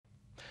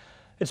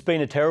It's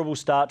been a terrible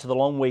start to the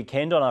long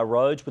weekend on our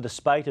roads with a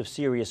spate of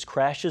serious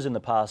crashes in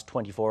the past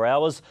 24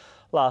 hours.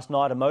 Last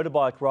night, a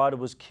motorbike rider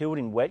was killed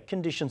in wet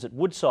conditions at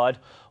Woodside,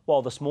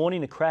 while this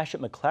morning a crash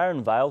at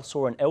McLaren Vale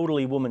saw an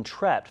elderly woman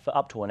trapped for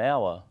up to an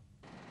hour.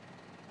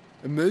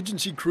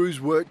 Emergency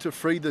crews worked to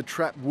free the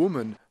trapped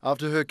woman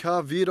after her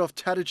car veered off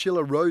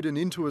Tatachilla Road and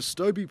into a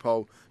Stobie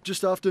pole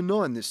just after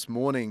 9 this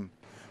morning.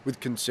 With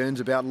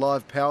concerns about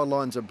live power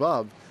lines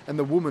above and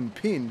the woman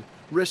pinned,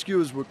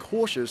 rescuers were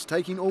cautious,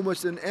 taking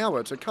almost an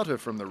hour to cut her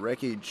from the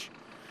wreckage.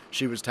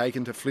 She was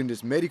taken to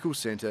Flinders Medical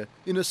Centre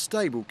in a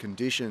stable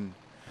condition.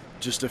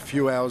 Just a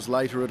few hours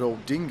later at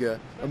Aldinga,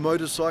 a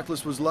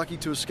motorcyclist was lucky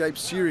to escape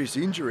serious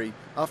injury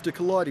after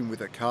colliding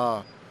with a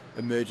car.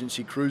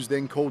 Emergency crews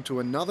then called to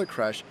another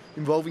crash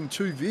involving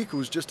two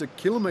vehicles just a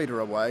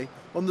kilometre away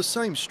on the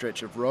same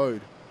stretch of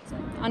road.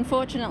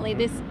 Unfortunately,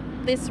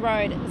 this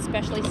road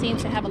especially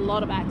seems to have a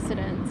lot of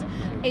accidents.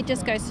 It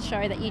just goes to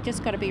show that you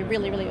just got to be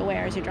really, really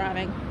aware as you're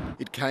driving.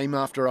 It came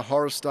after a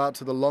horror start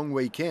to the long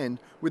weekend,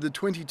 with a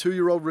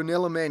 22-year-old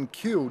Ranella man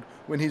killed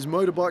when his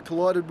motorbike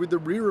collided with the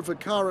rear of a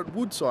car at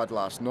Woodside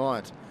last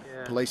night.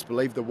 Police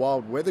believe the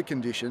wild weather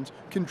conditions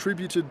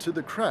contributed to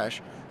the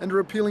crash and are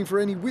appealing for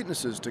any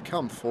witnesses to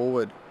come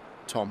forward.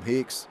 Tom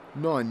Hicks,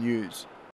 9 News.